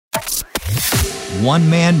One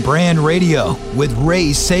Man Brand Radio with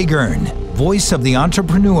Ray Sagern, voice of the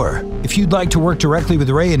entrepreneur. If you'd like to work directly with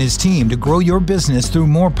Ray and his team to grow your business through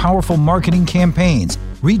more powerful marketing campaigns,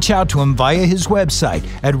 reach out to him via his website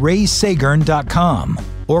at raysagern.com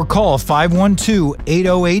or call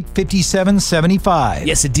 512-808-5775.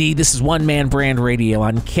 Yes, indeed. This is One Man Brand Radio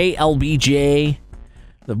on KLBJ,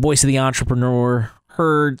 the voice of the entrepreneur.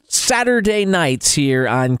 Heard Saturday nights here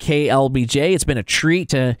on KLBJ. It's been a treat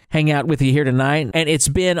to hang out with you here tonight, and it's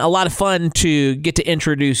been a lot of fun to get to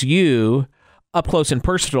introduce you up close and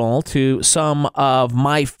personal to some of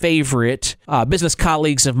my favorite business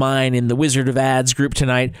colleagues of mine in the Wizard of Ads group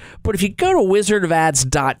tonight. But if you go to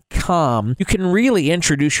wizardofads.com, you can really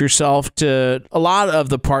introduce yourself to a lot of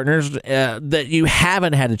the partners that you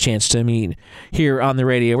haven't had a chance to meet here on the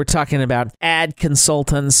radio. We're talking about ad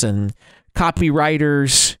consultants and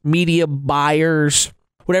copywriters, media buyers,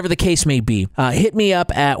 whatever the case may be. Hit me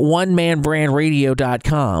up at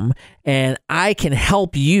onemanbrandradio.com and I can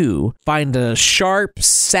help you find a sharp,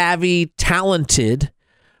 savvy, talented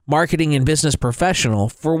marketing and business professional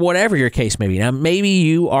for whatever your case may be. Now, maybe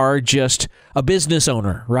you are just a business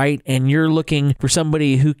owner, right? And you're looking for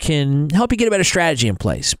somebody who can help you get a better strategy in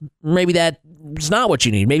place. Maybe that's not what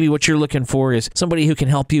you need. Maybe what you're looking for is somebody who can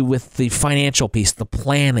help you with the financial piece, the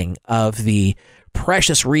planning of the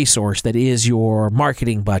precious resource that is your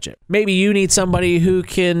marketing budget. Maybe you need somebody who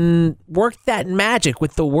can work that magic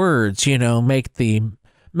with the words, make the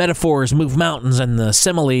metaphors move mountains and the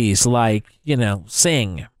similes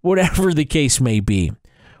sing. Whatever the case may be.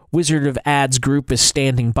 Wizard of Ads Group is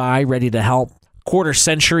standing by, ready to help. Quarter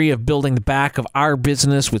century of building the back of our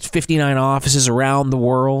business with 59 offices around the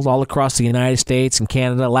world, all across the United States and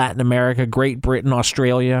Canada, Latin America, Great Britain,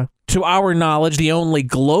 Australia. To our knowledge, the only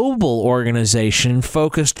global organization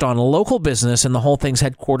focused on local business, and the whole thing's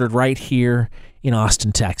headquartered right here in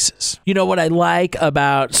Austin, Texas. You know what I like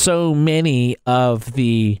about so many of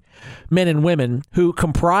the men and women who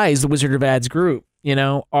comprise the Wizard of Ads Group,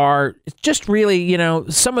 are just really,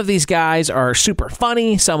 some of these guys are super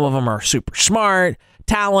funny. Some of them are super smart,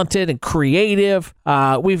 talented, and creative.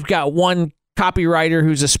 We've got one copywriter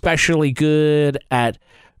who's especially good at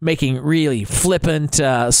making really flippant,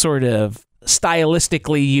 sort of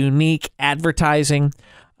stylistically unique advertising.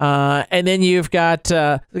 And then you've got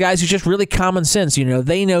the guys who's just really common sense.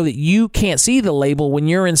 They know that you can't see the label when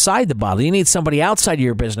you're inside the bottle. You need somebody outside of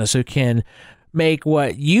your business who can make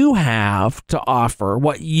what you have to offer,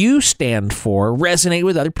 what you stand for, resonate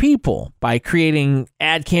with other people by creating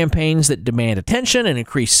ad campaigns that demand attention and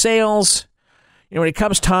increase sales. When it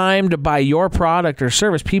comes time to buy your product or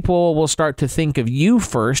service, people will start to think of you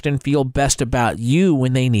first and feel best about you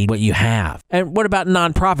when they need what you have. And what about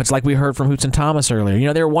nonprofits, like we heard from Hoots and Thomas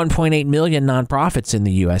earlier? There are 1.8 million nonprofits in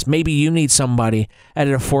the U.S. Maybe you need somebody at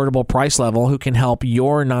an affordable price level who can help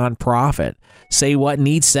your nonprofit say what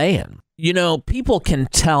needs saying. People can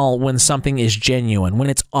tell when something is genuine, when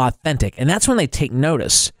it's authentic, and that's when they take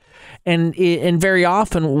notice. And very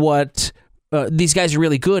often what these guys are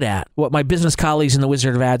really good at, what my business colleagues in the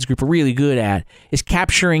Wizard of Ads Group are really good at, is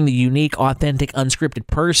capturing the unique, authentic, unscripted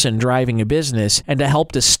person driving a business and to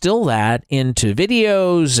help distill that into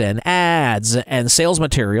videos and ads and sales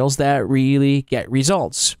materials that really get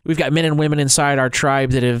results. We've got men and women inside our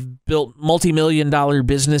tribe that have built multi-million-dollar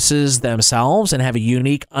businesses themselves and have a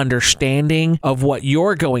unique understanding of what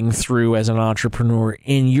you're going through as an entrepreneur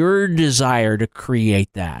in your desire to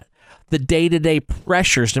create that. The day-to-day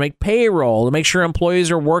pressures to make payroll, to make sure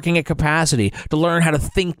employees are working at capacity, to learn how to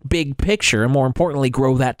think big picture, and more importantly,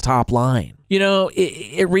 grow that top line.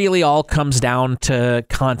 It really all comes down to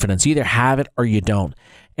confidence. You either have it or you don't.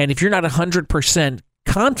 And if you're not 100%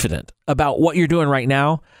 confident about what you're doing right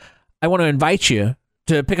now, I want to invite you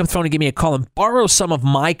to pick up the phone and give me a call and borrow some of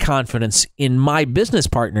my confidence in my business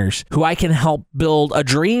partners who I can help build a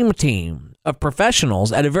dream team of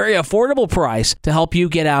professionals at a very affordable price to help you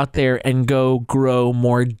get out there and go grow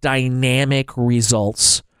more dynamic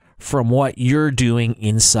results from what you're doing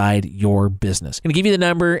inside your business. I'm going to give you the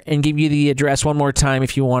number and give you the address one more time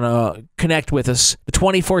if you want to connect with us. The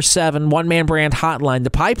 24/7 one-man brand hotline, the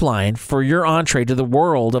pipeline for your entree to the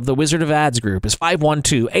world of the Wizard of Ads Group is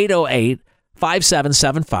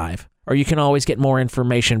 512-808-5775. Or you can always get more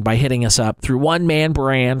information by hitting us up through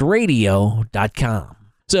onemanbrandradio.com.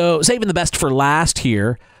 So saving the best for last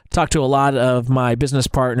here. Talked to a lot of my business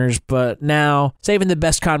partners, but now saving the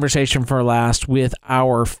best conversation for last with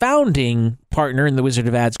our founding partner in the Wizard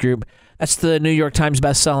of Ads Group. That's the New York Times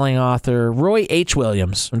bestselling author, Roy H.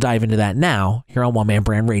 Williams. We'll dive into that now here on One Man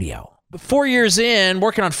Brand Radio. 4 years in,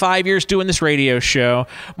 working on 5 years doing this radio show,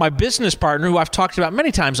 my business partner, who I've talked about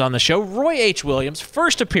many times on the show, Roy H. Williams,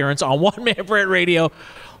 first appearance on One Man Brand Radio,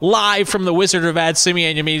 live from the Wizard of Ad,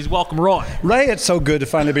 Simeon Yamiz. Welcome, Roy. Ray, it's so good to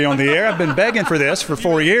finally be on the air. I've been begging for this for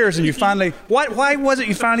 4 years, and you finally, why was it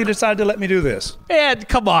you finally decided to let me do this? And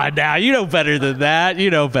come on now, you know better than that.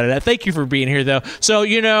 Thank you for being here, though. So,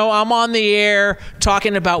 I'm on the air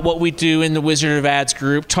talking about what we do in the Wizard of Ads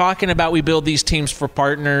group, talking about we build these teams for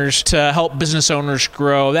partners to help business owners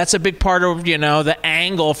grow. That's a big part of, the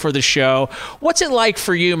angle for the show. What's it like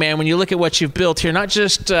for you, man, when you look at what you've built here, not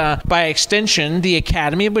just by extension, the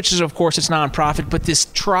Academy, which is, of course, it's nonprofit, but this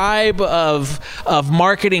tribe of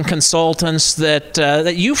marketing consultants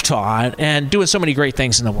that you've taught and doing so many great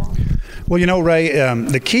things in the world? Well, Ray,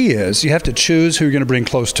 the key is you have to choose who you're going to bring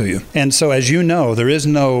close to you. And so, as you know, there is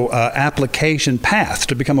no application path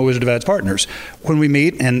to become a Wizard of Ads Partners. When we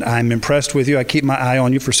meet and I'm impressed with you, I keep my eye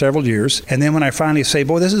on you for several years. And then when I finally say,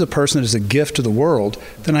 boy, this is a person that is a gift to the world,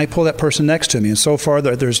 then I pull that person next to me. And so far,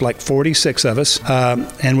 there's like 46 of us.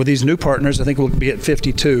 And with these new partners, I think we'll be at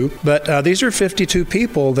 52. But these are 52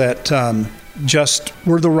 people that just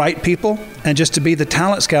were the right people, and just to be the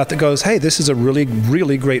talent scout that goes, hey, this is a really,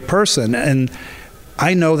 really great person. And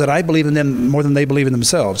I know that I believe in them more than they believe in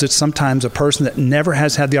themselves. It's sometimes a person that never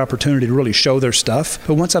has had the opportunity to really show their stuff.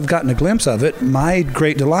 But once I've gotten a glimpse of it, my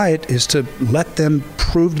great delight is to let them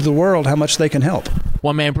prove to the world how much they can help.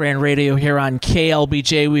 One Man Brand Radio here on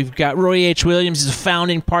KLBJ. We've got Roy H. Williams, he's a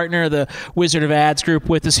founding partner of the Wizard of Ads group,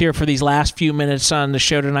 with us here for these last few minutes on the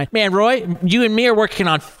show tonight. Man, Roy, you and me are working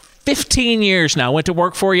on 15 years now. Went to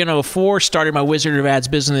work for you in 2004, started my Wizard of Ads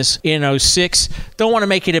business in 2006. Don't want to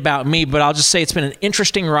make it about me, but I'll just say it's been an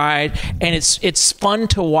interesting ride, and it's fun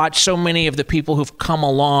to watch so many of the people who've come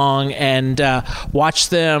along and watch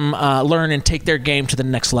them learn and take their game to the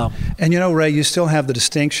next level. And Ray, you still have the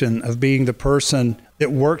distinction of being the person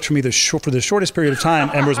that worked for me for the shortest period of time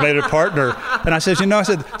and was made a partner. And I said,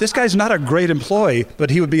 this guy's not a great employee, but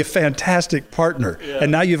he would be a fantastic partner. Yeah.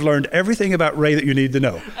 And now you've learned everything about Ray that you need to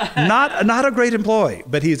know. Not a great employee,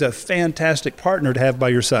 but he's a fantastic partner to have by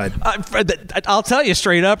your side. I'll tell you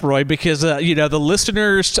straight up, Roy, because the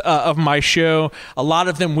listeners of my show, a lot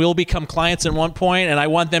of them will become clients at one point, and I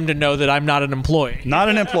want them to know that I'm not an employee. Not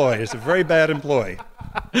an employee. It's a very bad employee.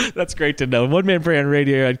 That's great to know. One Man Brand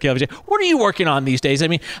Radio at KLBJ. What are you working on these days? I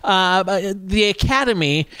mean, the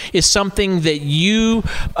Academy is something that you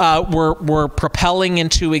were propelling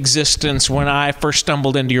into existence when I first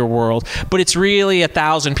stumbled into your world. But it's really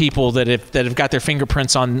 1,000 people that have got their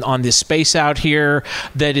fingerprints on this space out here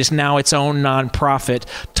that is now its own nonprofit.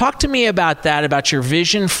 Talk to me about that, about your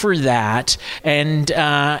vision for that, and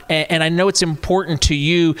I know it's important to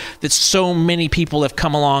you that so many people have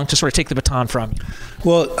come along to sort of take the baton from you.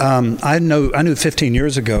 Well, I knew 15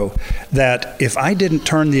 years ago that if I didn't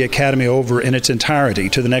turn the Academy over in its entirety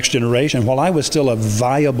to the next generation, while I was still a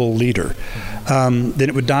viable leader, then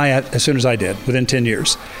it would die as soon as I did, within 10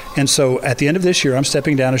 years. And so at the end of this year, I'm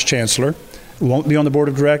stepping down as chancellor. Won't be on the board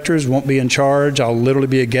of directors, won't be in charge. I'll literally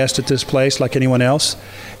be a guest at this place like anyone else.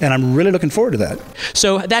 And I'm really looking forward to that.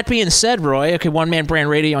 So that being said, Roy, okay, One Man Brand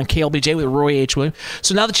Radio on KLBJ with Roy H. Williams.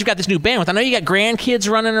 So now that you've got this new bandwidth, I know you got grandkids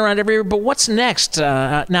running around everywhere, but what's next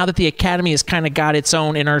now that the Academy has kind of got its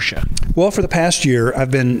own inertia? Well, for the past year,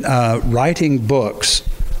 I've been writing books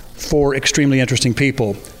for extremely interesting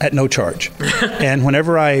people at no charge. And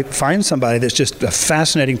whenever I find somebody that's just a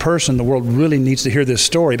fascinating person, the world really needs to hear this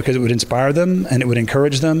story because it would inspire them and it would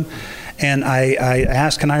encourage them. And I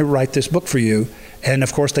ask, can I write this book for you? And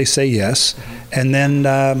of course they say yes. And then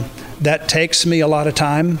that takes me a lot of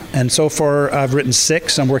time. And so far I've written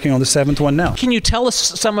 6. I'm working on the 7th one now. Can you tell us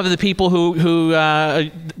some of the people who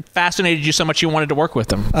fascinated you so much you wanted to work with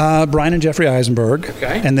them? Brian and Jeffrey Eisenberg.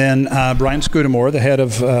 Okay. And then Brian Scudamore, the head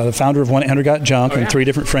of the founder of 1-800-GOT-JUNK and 3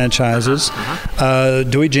 different franchises.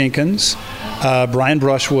 Dewey Jenkins, Brian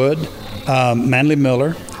Brushwood, Manly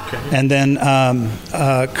Miller, and then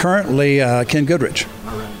currently Ken Goodrich.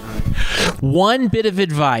 One bit of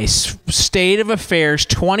advice, state of affairs,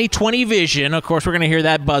 2020 vision. Of course, we're going to hear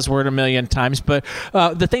that buzzword a million times, but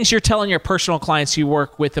the things you're telling your personal clients you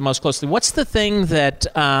work with the most closely, what's the thing that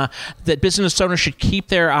business owners should keep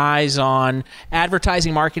their eyes on,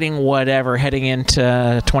 advertising, marketing, whatever, heading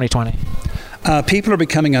into 2020? People are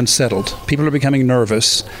becoming unsettled. People are becoming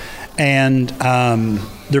nervous, and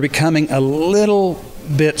they're becoming a little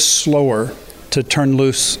bit slower to turn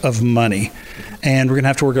loose of money. And we're going to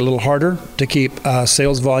have to work a little harder to keep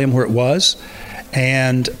sales volume where it was.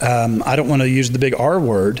 And I don't want to use the big R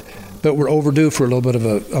word, but we're overdue for a little bit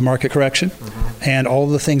of a market correction and all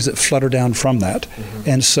the things that flutter down from that.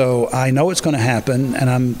 And so I know it's going to happen, and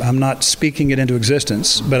I'm not speaking it into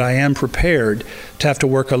existence, but I am prepared to have to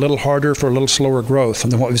work a little harder for a little slower growth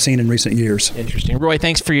than what we've seen in recent years. Interesting. Roy,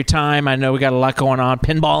 thanks for your time. I know we got a lot going on,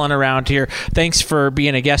 pinballing around here. Thanks for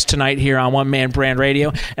being a guest tonight here on One Man Brand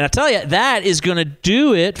Radio. And I tell you, that is going to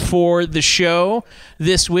do it for the show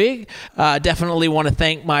this week. Definitely want to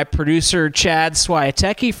thank my producer, Chad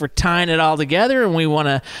Swiatek, for tying it all together. And we want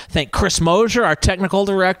to thank Chris Mosier, our technical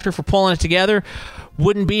director, for pulling it together.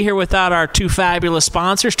 Wouldn't be here without our two fabulous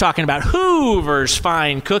sponsors talking about Hoover's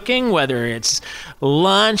Fine Cooking, whether it's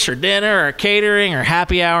lunch or dinner or catering or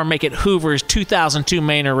happy hour. Make it Hoover's, 2002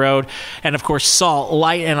 Manor Road. And, of course, Salt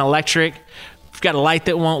Light and Electric. If you've got a light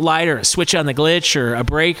that won't light or a switch on the glitch or a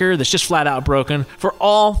breaker that's just flat out broken, for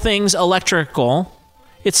all things electrical,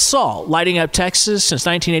 it's Salt, lighting up Texas since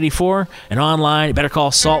 1984, and online at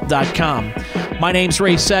bettercallsalt.com. My name's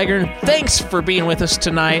Ray Seggern. Thanks for being with us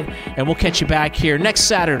tonight, and we'll catch you back here next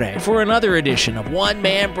Saturday for another edition of One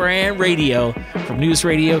Man Brand Radio from News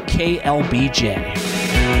Radio KLBJ.